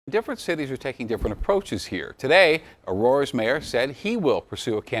Different cities are taking different approaches here. Today, Aurora's mayor said he will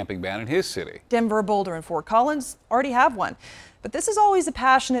pursue a camping ban in his city. Denver, Boulder, and Fort Collins already have one. But this is always a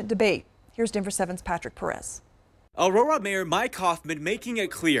passionate debate. Here's Denver 7's Patrick Perez. Aurora Mayor Mike Coffman making it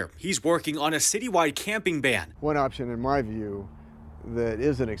clear he's working on a citywide camping ban. One option, in my view, that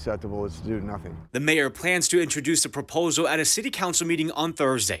isn't acceptable is to do nothing. The mayor plans to introduce a proposal at a city council meeting on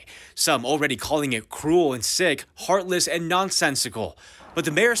Thursday. Some already calling it cruel and sick, heartless and nonsensical. But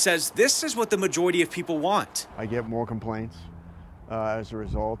the mayor says this is what the majority of people want. I get more complaints as a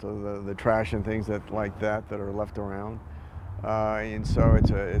result of the trash and things like that are left around. And so it's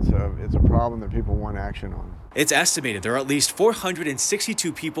a problem that people want action on. It's estimated there are at least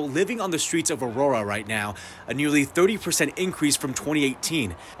 462 people living on the streets of Aurora right now, a nearly 30% increase from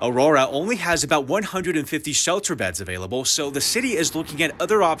 2018. Aurora only has about 150 shelter beds available, so the city is looking at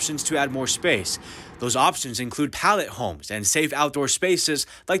other options to add more space. Those options include pallet homes and safe outdoor spaces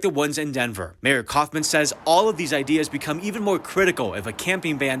like the ones in Denver. Mayor Coffman says all of these ideas become even more critical if a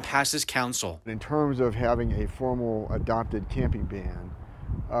camping ban passes council. In terms of having a formal adopted camping ban,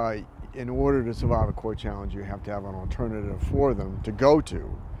 in order to survive a court challenge, you have to have an alternative for them to go to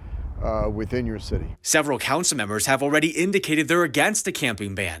within your city. Several council members have already indicated they're against the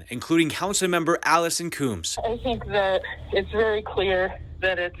camping ban, including council member Allison Coombs. I think that it's very clear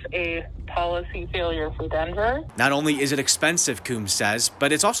that it's a policy failure for Denver. Not only is it expensive, Coombs says,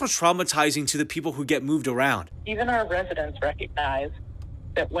 but it's also traumatizing to the people who get moved around. Even our residents recognize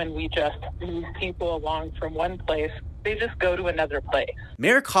that when we just move people along from one place, they just go to another place.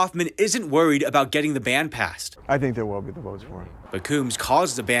 Mayor Coffman isn't worried about getting the ban passed. I think there will be the votes for it. But Coombs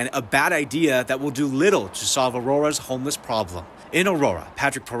calls the ban a bad idea that will do little to solve Aurora's homeless problem. In Aurora,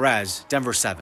 Patrick Perez, Denver 7.